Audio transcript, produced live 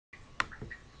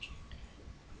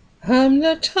I'm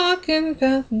not talking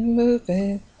about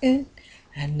moving in,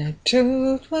 and I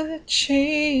don't wanna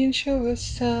change your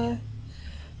style,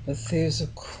 but there's a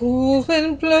cool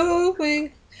wind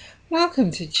blowing.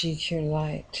 Welcome to GQ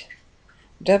Light,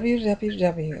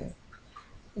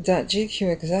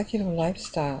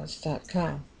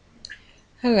 www.gqexecutivelifestyles.com.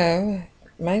 Hello,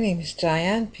 my name is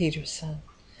Diane Peterson.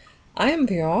 I am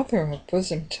the author of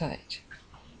Bosom Tight.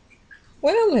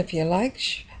 Well, if you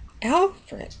like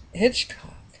Alfred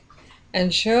Hitchcock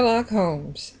and Sherlock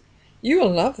Holmes, you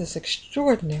will love this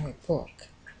extraordinary book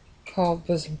called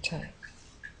Bosom Tight.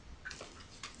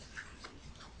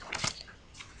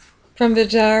 From the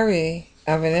diary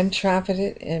of an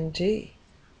trafficked MD,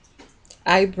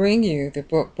 I bring you the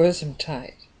book Bosom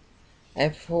Tight, a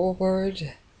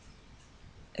forward,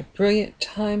 a brilliant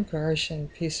time-version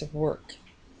piece of work.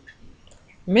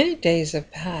 Many days have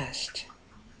passed,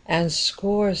 and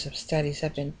scores of studies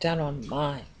have been done on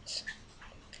minds.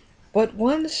 But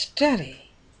one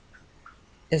study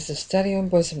is the study on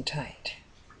Bosom Tight.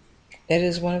 It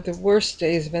is one of the worst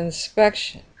days of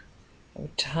inspection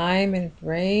of time and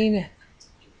brain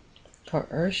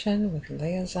coercion with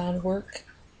liaison work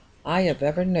I have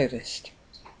ever noticed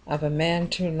of a man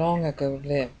too long ago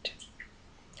lived,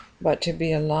 but to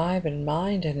be alive in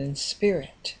mind and in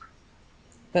spirit,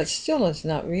 but still is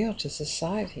not real to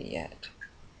society yet.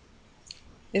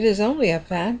 It is only a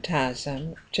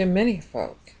phantasm to many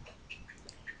folk.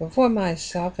 But for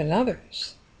myself and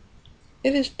others,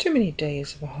 it is too many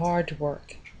days of hard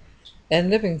work and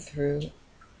living through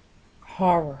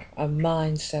horror of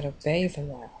minds that obey the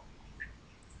law.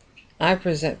 I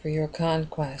present for your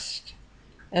conquest,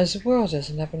 as the world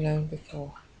has never known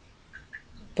before,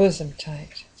 Bosom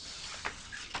Tight.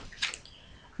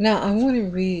 Now I want to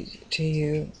read to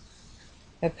you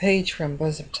a page from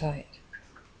Bosom Tight.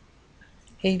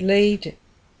 He laid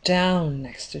down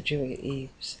next to Julia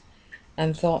Eves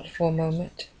and thought for a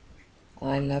moment.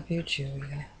 I love you,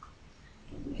 Julia.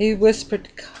 He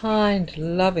whispered kind,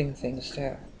 loving things to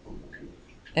her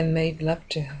and made love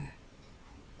to her.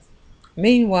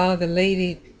 Meanwhile, the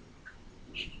lady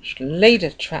laid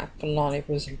a trap for Lonnie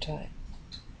Bosom Tight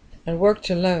and worked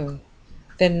alone.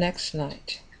 Then next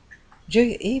night,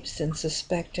 Julia Eves didn't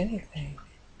suspect anything.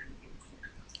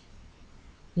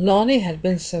 Lonnie had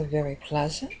been so very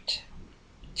pleasant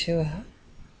to her.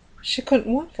 She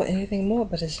couldn't want for anything more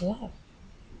but his love.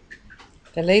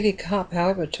 The lady cop,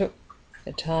 however, took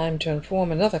the time to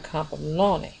inform another cop of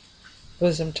Lonnie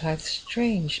Bosom Tight's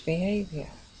strange behavior.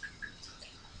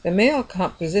 The male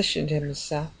cop positioned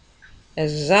himself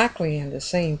exactly in the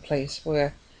same place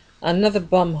where another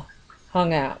bum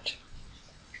hung out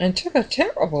and took a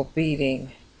terrible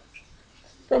beating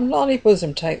from Lonnie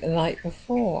Bosom Tight the night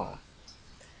before.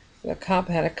 The cop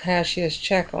had a cashier's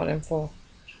check on him for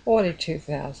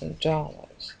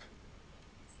 $42,000.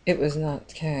 It was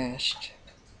not cashed.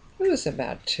 It was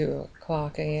about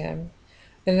 2:00 a.m.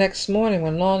 the next morning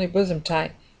when Lonnie Bosom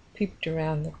Tight peeped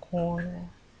around the corner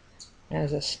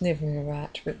as a sniveling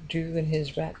rat withdrew in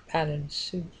his rat-patterned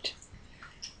suit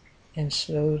and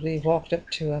slowly walked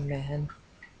up to a man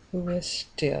who was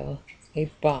still a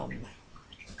bum.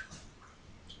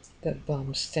 The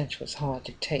bum's stench was hard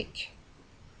to take.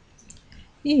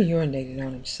 He urinated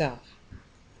on himself.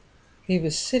 He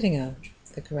was sitting on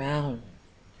the ground.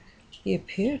 He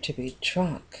appeared to be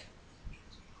drunk.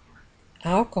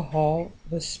 Alcohol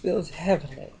was spilled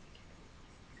heavily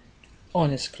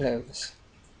on his clothes.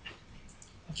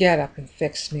 Get up and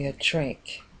fix me a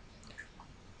drink,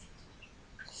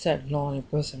 said Lonnie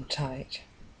Bosom Tight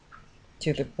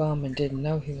to the bum, and didn't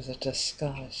know he was a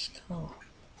disguised cop.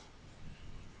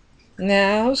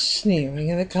 Now sneering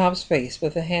in the cop's face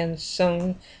with the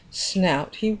hand-sewn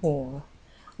snout he wore,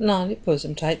 Lonnie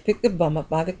Bosom Tight picked the bum up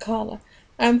by the collar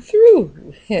and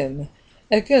threw him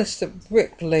against the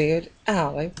brick-layered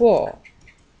alley wall,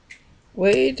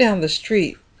 way down the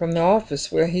street from the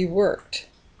office where he worked.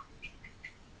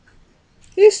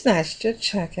 He snatched a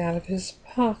check out of his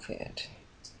pocket.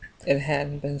 It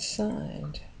hadn't been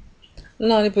signed.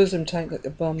 Lonnie Bosom Tight let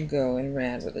the bum go and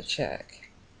ran with the check.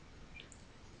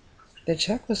 The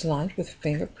check was lined with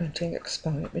fingerprinting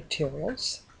exponent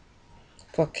materials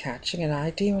for catching an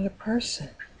ID on a person.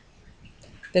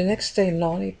 The next day,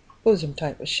 Lonnie Bosom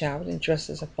Tight was showered and dressed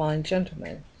as a fine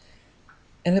gentleman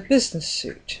in a business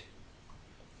suit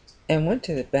and went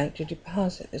to the bank to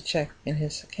deposit the check in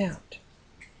his account.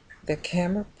 The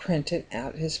camera printed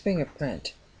out his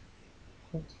fingerprint,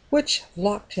 which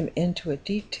locked him into a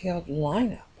detailed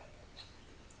lineup.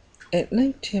 It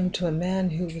linked him to a man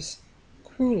who was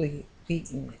cruelly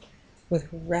beaten with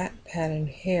rat-patterned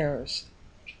hairs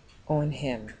on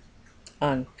him.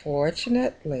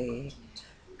 Unfortunately,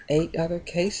 8 other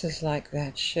cases like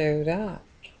that showed up.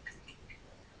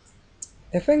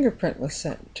 The fingerprint was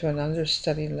sent to an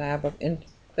understudy lab of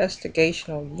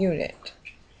investigational unit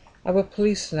of a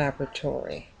police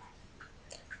laboratory.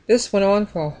 This went on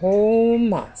for a whole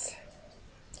month.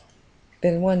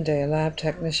 Then one day a lab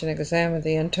technician examined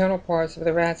the internal parts of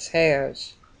the rat's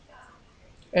hairs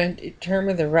and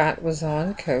determined the rat was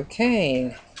on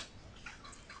cocaine.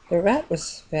 The rat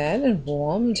was fed and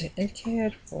warmed and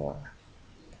cared for.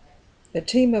 The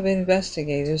team of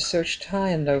investigators searched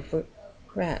high and low for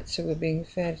rats who were being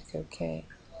fed cocaine.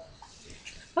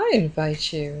 I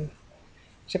invite you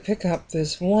to pick up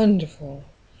this wonderful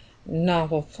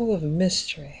novel full of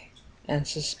mystery and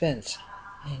suspense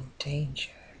and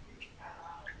danger.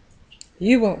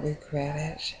 You won't regret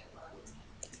it.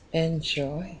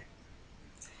 Enjoy.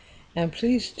 And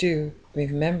please do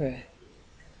remember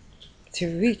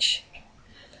to reach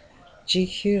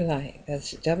GQ Light.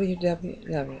 That's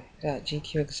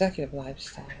www.GQ Executive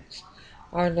Lifestyles.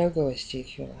 Our logo is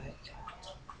GQ Light.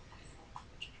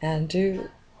 And do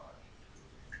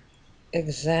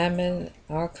examine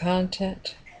our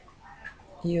content.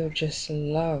 You'll just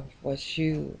love what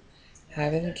you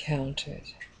have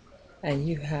encountered. And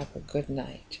you have a good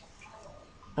night.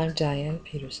 I'm Diane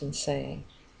Peterson saying,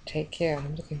 take care.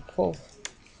 I'm looking forward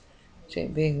to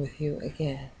being with you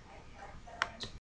again.